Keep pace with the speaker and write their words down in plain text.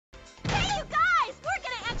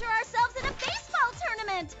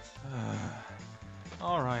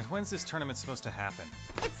Alright, when's this tournament supposed to happen?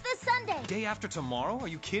 It's this Sunday. Day after tomorrow? Are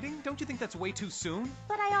you kidding? Don't you think that's way too soon?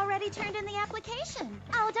 But I already turned in the application.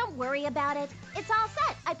 Oh, don't worry about it. It's all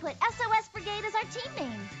set. I put SOS Brigade as our team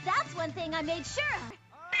name. That's one thing I made sure of.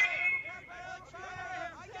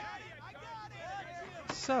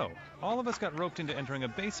 So, all of us got roped into entering a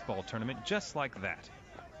baseball tournament just like that.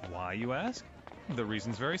 Why, you ask? The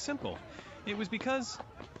reason's very simple. It was because,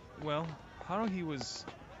 well, Haruhi was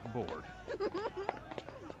bored.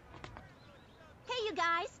 Hey, you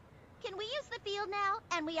guys. Can we use the field now?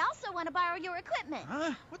 And we also want to borrow your equipment.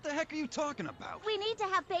 Huh? What the heck are you talking about? We need to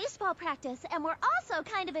have baseball practice, and we're also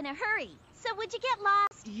kind of in a hurry. So would you get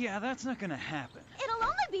lost? Yeah, that's not gonna happen. It'll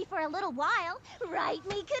only be for a little while. Right,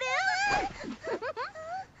 Mikuru?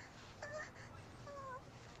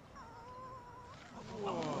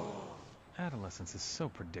 Adolescence is so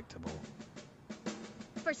predictable.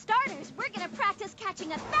 For starters, we're gonna practice catching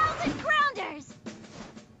 1,000 grounders!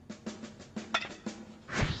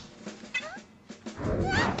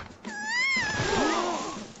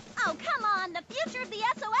 Oh, come on! The future of the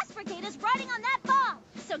SOS Brigade is riding on that ball!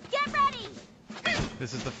 So get ready!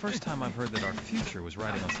 This is the first time I've heard that our future was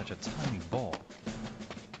riding on such a tiny ball.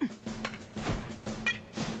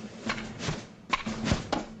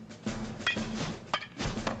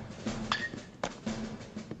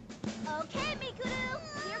 Okay, Mikuru,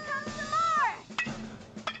 here comes some more!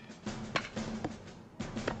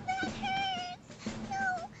 That hurts! No,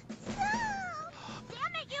 stop!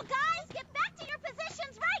 Damn it, you guys! Get back to your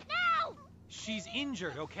positions right now! She's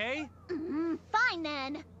injured, okay? Fine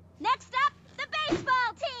then. Next up, the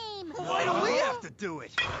baseball team! Why do we have to do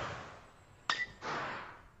it?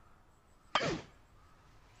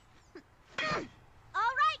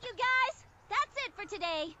 All right, you guys. That's it for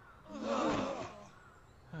today.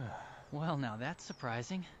 Well, now that's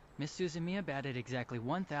surprising. Miss Suzumiya batted exactly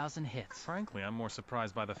 1,000 hits. Frankly, I'm more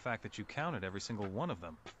surprised by the fact that you counted every single one of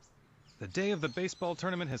them. The day of the baseball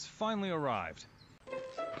tournament has finally arrived.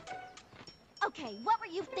 Okay, what were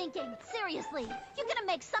you thinking? Seriously, you gonna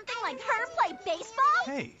make something like her play baseball?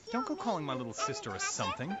 Hey, don't go calling my little sister a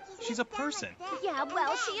something. She's a person. Yeah,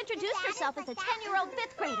 well, she introduced herself as a 10-year-old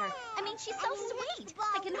fifth grader. I mean, she's so sweet.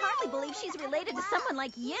 I can hardly believe she's related to someone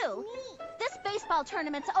like you. This baseball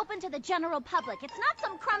tournament's open to the general public. It's not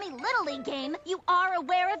some crummy Little League game. You are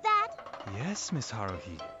aware of that? Yes, Miss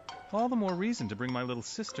Haruhi. All the more reason to bring my little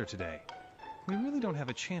sister today. We really don't have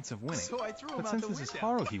a chance of winning. So I threw him But out since the this is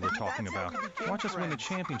window. Haruhi we're talking That's how about, we became watch us win the friends.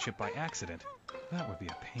 championship by accident. That would be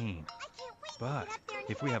a pain. But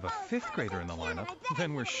if we have a fifth grader in the lineup,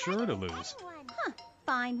 then we're sure to lose. Huh,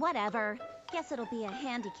 fine, whatever. Guess it'll be a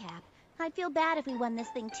handicap. I'd feel bad if we won this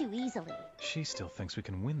thing too easily. She still thinks we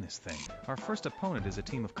can win this thing. Our first opponent is a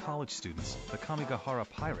team of college students, the Kamigahara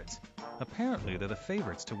Pirates. Apparently, they're the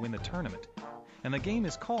favorites to win the tournament. And the game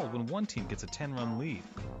is called when one team gets a 10-run lead.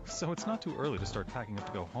 So it's not too early to start packing up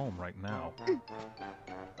to go home right now.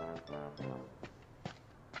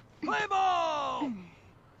 Play ball!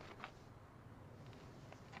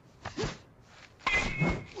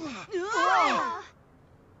 Ah!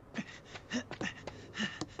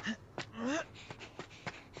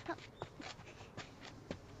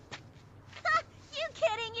 You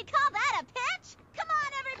kidding? You call that a pitch? Come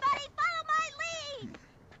on, everybody, follow my lead!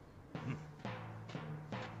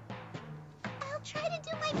 I'll try to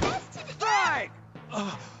do my best to... Strike!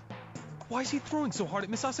 Why is he throwing so hard at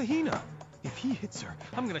Miss Asahina? If he hits her,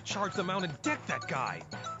 I'm gonna charge the mound and deck that guy.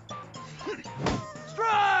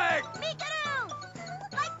 Strike! Mikuru!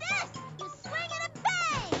 Like this! You swing and a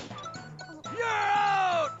bang! You're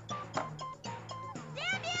out!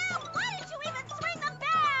 Damn you! Why didn't you even swing the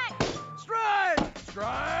bat? Strike!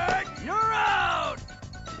 Strike! You're out!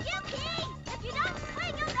 Yuki! If you don't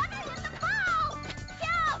swing, you'll never hit the ball!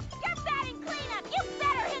 Yo! You're batting cleanup! You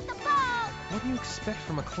better hit the ball! What do you expect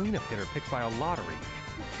from a cleanup hitter picked by a lottery?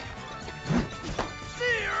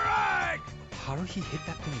 Strike! Haruhi hit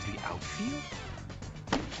that thing into the outfield?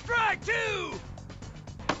 Strike two!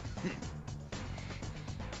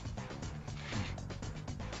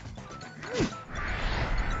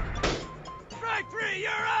 Strike three!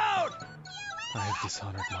 You're out! I have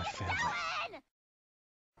dishonored my family.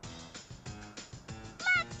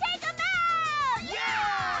 Let's take him out!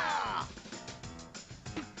 Yeah!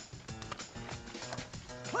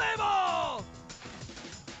 Play ball!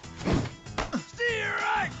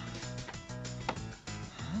 Strike!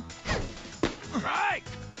 Strike!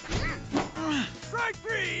 Strike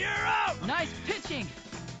three! You're out! Nice pitching!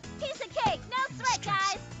 Piece of cake, no sweat,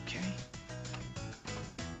 guys! Okay.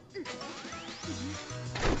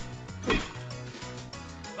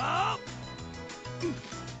 Ball!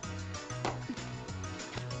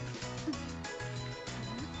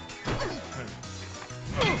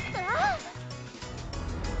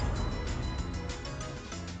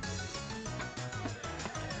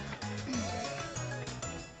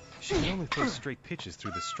 We only throw straight pitches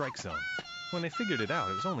through the strike zone. When they figured it out,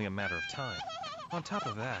 it was only a matter of time. On top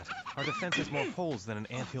of that, our defense has more holes than an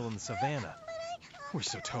anthill in the savannah. We're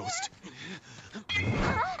so toast. The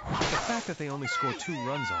fact that they only score 2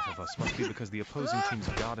 runs off of us must be because the opposing team's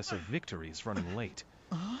goddess of victory is running late.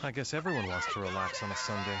 I guess everyone wants to relax on a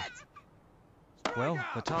Sunday. Well,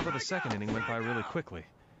 the top of the second inning went by really quickly.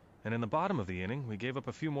 And in the bottom of the inning, we gave up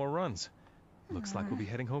a few more runs. Looks like we'll be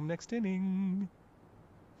heading home next inning.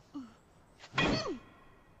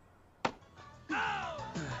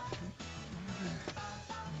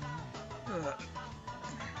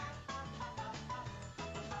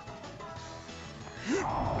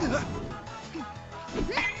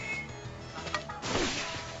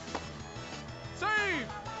 Save!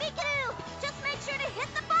 Peekaboo! Just make sure to hit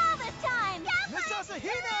the ball this time! Miss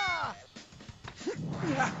Asahina!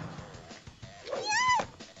 Yes!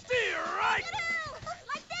 Steer right! Peekaboo!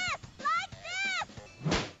 Like this!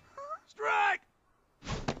 Strike!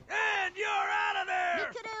 And you're out of there!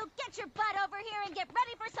 Peekaboo, get your butt over here and get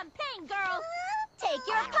ready for some pain, girl! Take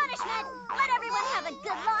your punishment! Let everyone have a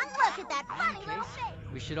good long look at that funny little face!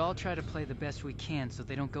 We should all try to play the best we can so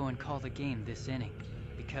they don't go and call the game this inning.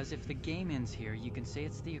 Because if the game ends here, you can say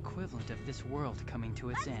it's the equivalent of this world coming to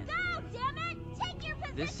its end. Go, damn it! Take your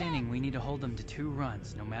position! This inning, we need to hold them to 2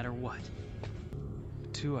 runs, no matter what.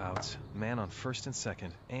 2 outs, man on first and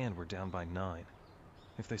second, and we're down by 9.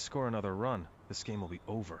 If they score another run, this game will be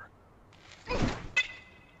over. It's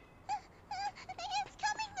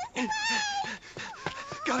coming this way!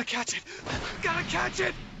 Gotta catch it! Gotta catch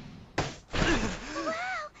it!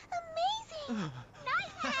 Wow, amazing!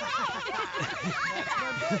 Nice catch!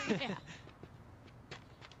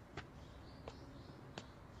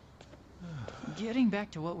 Getting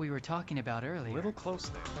back to what we were talking about A earlier. little close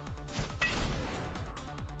there.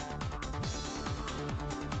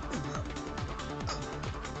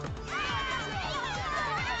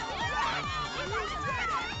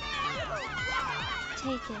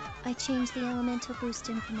 Take it. I changed the elemental boost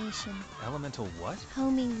information. Elemental what?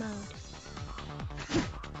 Homing mode.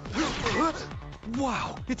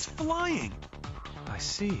 Wow, it's flying! I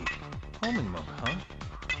see. Homing mode, huh?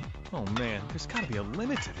 Oh man, there's gotta be a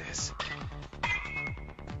limit to this.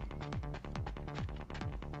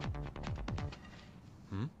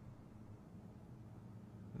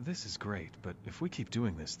 This is great, but if we keep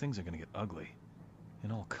doing this, things are gonna get ugly.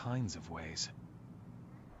 In all kinds of ways.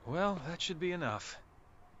 Well, that should be enough.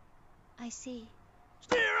 I see.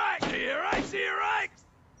 Steer right! Steer right! Steer right!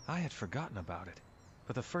 I had forgotten about it,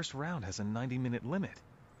 but the first round has a 90-minute limit.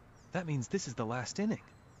 That means this is the last inning.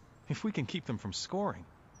 If we can keep them from scoring,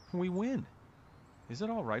 we win. Is it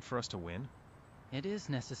all right for us to win? It is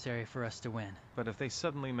necessary for us to win. But if they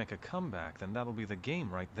suddenly make a comeback, then that'll be the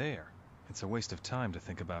game right there. It's a waste of time to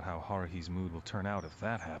think about how Haruhi's mood will turn out if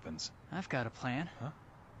that happens. I've got a plan. Huh?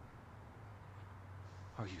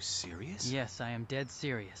 Are you serious? Yes, I am dead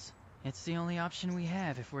serious. It's the only option we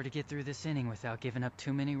have if we're to get through this inning without giving up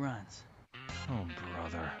too many runs. Oh,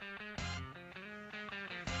 brother.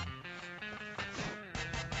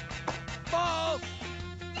 Ball!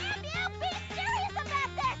 Damn you! Be serious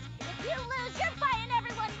about this! If you lose, you're buying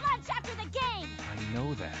everyone lunch after the game! I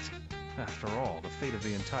know that. After all, the fate of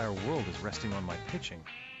the entire world is resting on my pitching.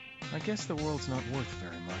 I guess the world's not worth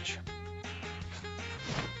very much.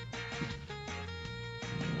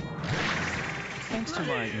 Thanks to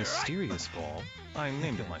my mysterious ball, I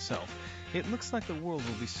named it myself, it looks like the world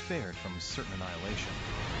will be spared from certain annihilation.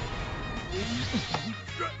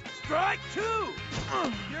 Strike 2!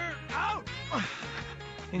 You're out!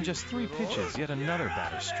 In just 3 pitches, yet another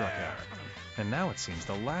batter struck out. And now it seems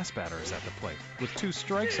the last batter is at the plate, with 2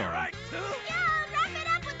 strikes Steer on him. right 2! Yeah, wrap it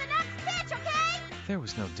up with the next pitch, okay? There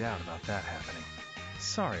was no doubt about that happening.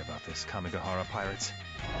 Sorry about this, Kamigahara Pirates.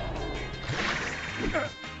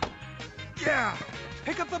 Yeah!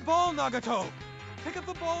 Pick up the ball, Nagato! Pick up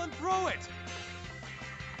the ball and throw it!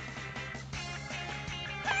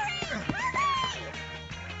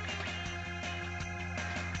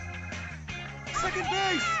 Second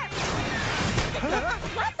base!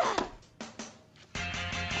 What the?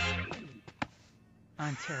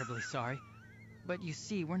 I'm terribly sorry. But you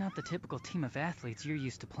see, we're not the typical team of athletes you're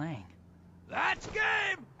used to playing. That's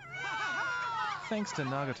game! Thanks to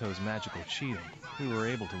Nagato's magical cheating, we were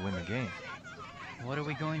able to win the game. What are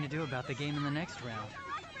we going to do about the game in the next round?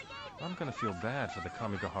 I'm gonna feel bad for the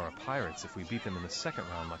Kamigahara Pirates if we beat them in the second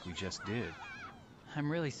round like we just did.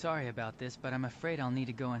 I'm really sorry about this, but I'm afraid I'll need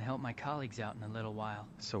to go and help my colleagues out in a little while.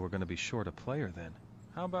 So we're gonna be short a player then.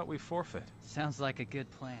 How about we forfeit? Sounds like a good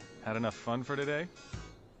plan. Had enough fun for today?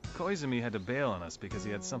 Koizumi had to bail on us because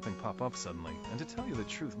he had something pop up suddenly. And to tell you the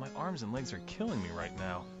truth, my arms and legs are killing me right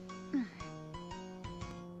now.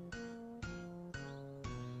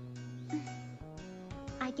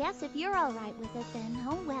 I guess if you're all right with it, then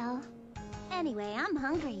oh well. Anyway, I'm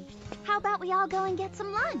hungry. How about we all go and get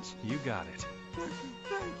some lunch? You got it.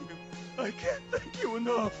 Thank you. I can't thank you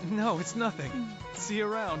enough. No, it's nothing. See you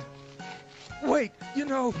around. Wait, you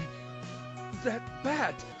know, that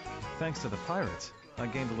bat. Thanks to the pirates, I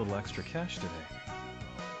gained a little extra cash today.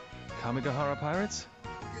 Kamigahara Pirates,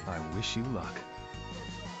 I wish you luck.